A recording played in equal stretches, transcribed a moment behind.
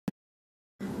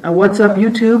What's up,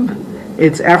 YouTube?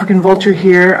 It's African Vulture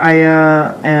here. I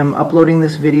am uploading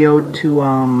this video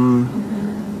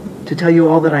to tell you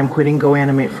all that I'm quitting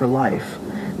GoAnimate for life.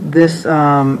 This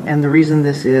and the reason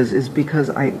this is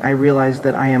because I realized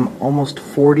that I am almost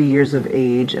 40 years of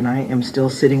age and I am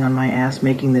still sitting on my ass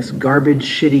making this garbage,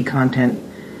 shitty content.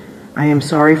 I am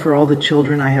sorry for all the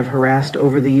children I have harassed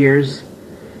over the years.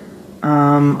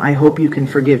 I hope you can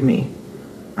forgive me.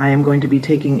 I am going to be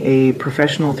taking a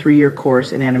professional 3-year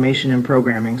course in animation and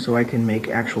programming so I can make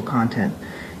actual content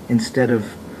instead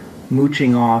of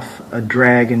mooching off a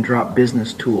drag and drop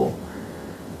business tool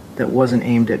that wasn't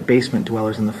aimed at basement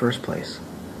dwellers in the first place.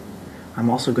 I'm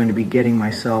also going to be getting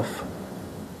myself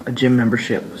a gym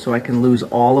membership so I can lose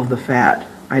all of the fat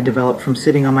I developed from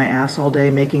sitting on my ass all day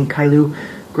making Kailu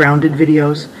grounded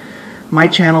videos. My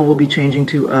channel will be changing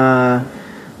to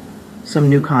some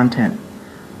new content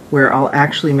where I'll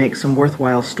actually make some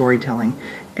worthwhile storytelling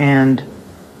and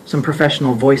some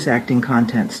professional voice acting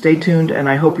content. Stay tuned, and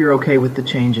I hope you're okay with the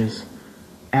changes.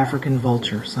 African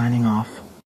Vulture, signing off.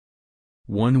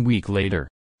 1 week later.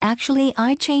 Actually,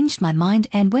 I changed my mind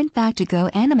and went back to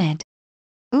GoAnimate.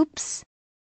 Oops.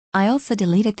 I also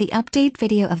deleted the update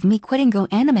video of me quitting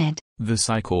GoAnimate. The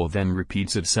cycle then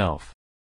repeats itself.